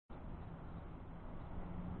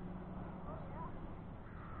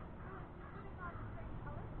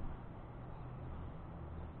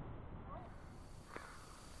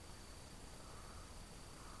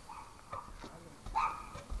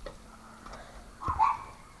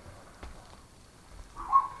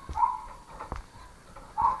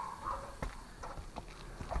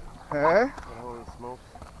Eh? Holy smokes.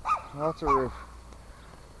 Lots of roof.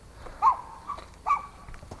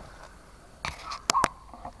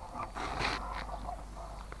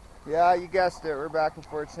 Yeah, you guessed it. We're back in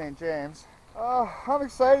Fort St. James. I'm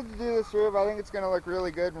excited to do this roof. I think it's going to look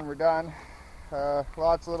really good when we're done.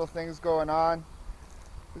 Lots of little things going on.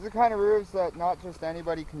 These are kind of roofs that not just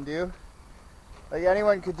anybody can do. Like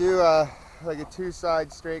anyone could do like a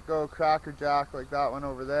two-side straight go cracker jack like that one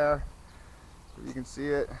over there. If you can see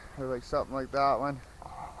it, or like something like that one.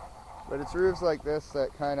 But it's roofs like this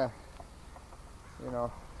that kind of, you know,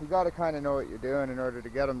 you got to kind of know what you're doing in order to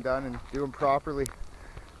get them done and do them properly.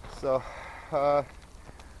 So,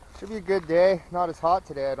 should be a good day. Not as hot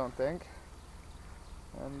today, I don't think.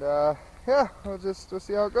 And yeah, we'll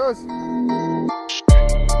see how it goes.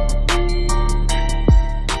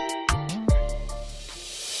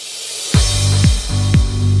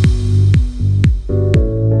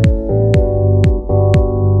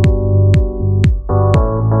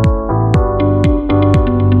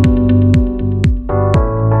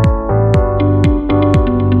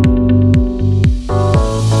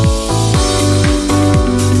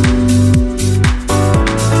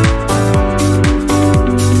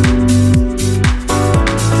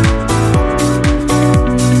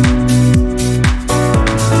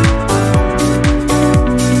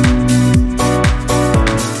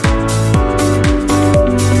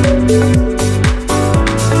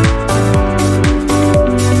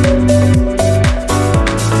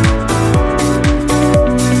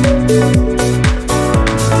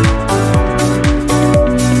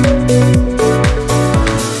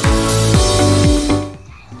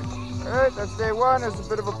 That's day one. There's a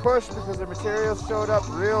bit of a push because the materials showed up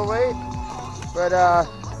real late, but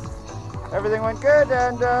everything went good,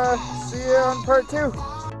 and see you on part 2.